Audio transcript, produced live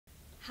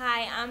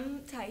Hi, I'm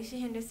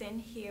Tyisha Henderson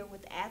here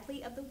with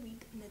Athlete of the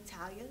Week,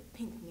 Natalia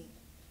Pinkney.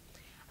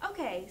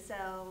 Okay,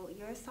 so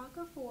you're a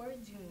soccer 4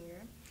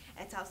 junior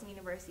at Towson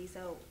University.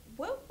 So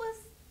what was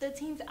the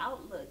team's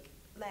outlook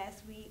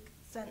last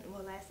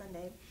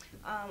Sunday,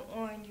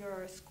 on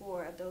your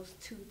score of those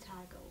 2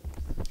 tie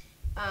goals?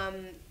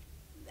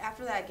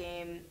 After that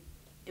game,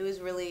 it was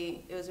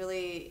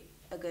really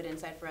a good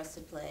insight for us to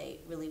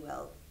play really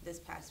well this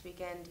past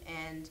weekend,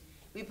 and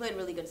we played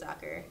really good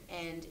soccer,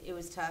 and it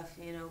was tough.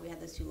 You know, we had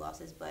those 2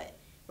 losses, but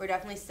we're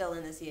definitely still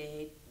in the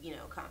CAA,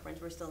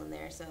 conference. We're still in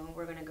there, so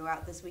we're gonna go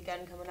out this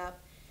weekend coming up,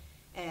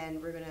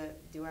 and we're gonna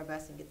do our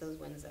best and get those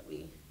wins that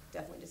we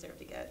definitely deserve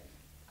to get.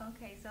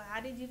 Okay, so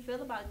how did you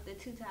feel about the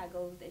 2 tie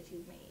goals that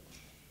you made?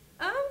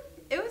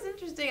 It was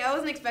interesting. I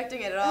wasn't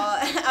expecting it at all.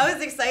 I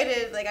was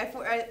excited. Like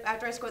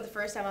after I scored the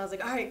first time, I was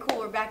like, all right, cool,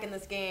 we're back in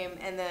this game.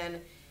 And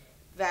then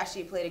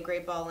Vashti played a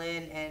great ball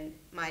in, and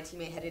my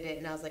teammate headed it,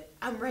 and I was like,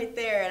 I'm right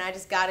there, and I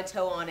just got a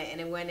toe on it, and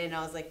it went in, and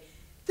I was like,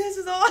 this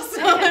is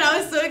awesome, and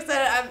I was so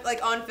excited. I'm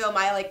like on film,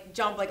 I like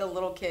jumped like a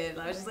little kid,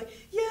 and I was just like,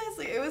 yes,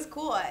 like, it was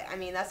cool. I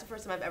mean, that's the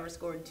first time I've ever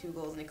scored 2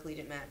 goals in a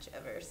collegiate match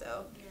ever,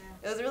 so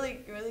yeah. It was a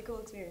really cool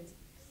experience.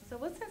 So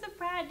what sense of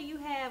pride do you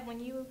have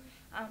when you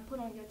put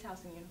on your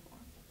Towson uniform?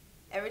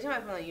 Every time I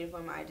put on a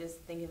uniform, I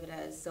just think of it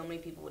as so many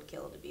people would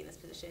kill to be in this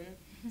position.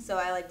 So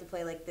I like to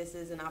play like this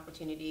is an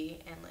opportunity,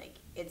 and like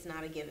it's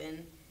not a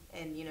given.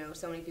 And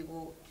so many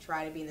people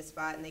try to be in the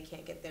spot and they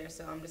can't get there.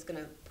 So I'm just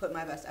gonna put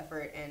my best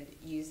effort and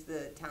use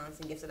the talents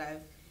and gifts that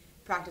I've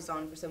practiced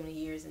on for so many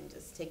years and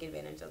just take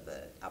advantage of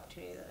the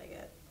opportunity that I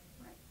get.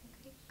 Right.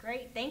 Okay.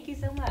 Great. Thank you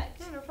so much.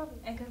 Yeah, no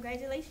problem. And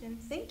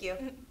congratulations. Thank you.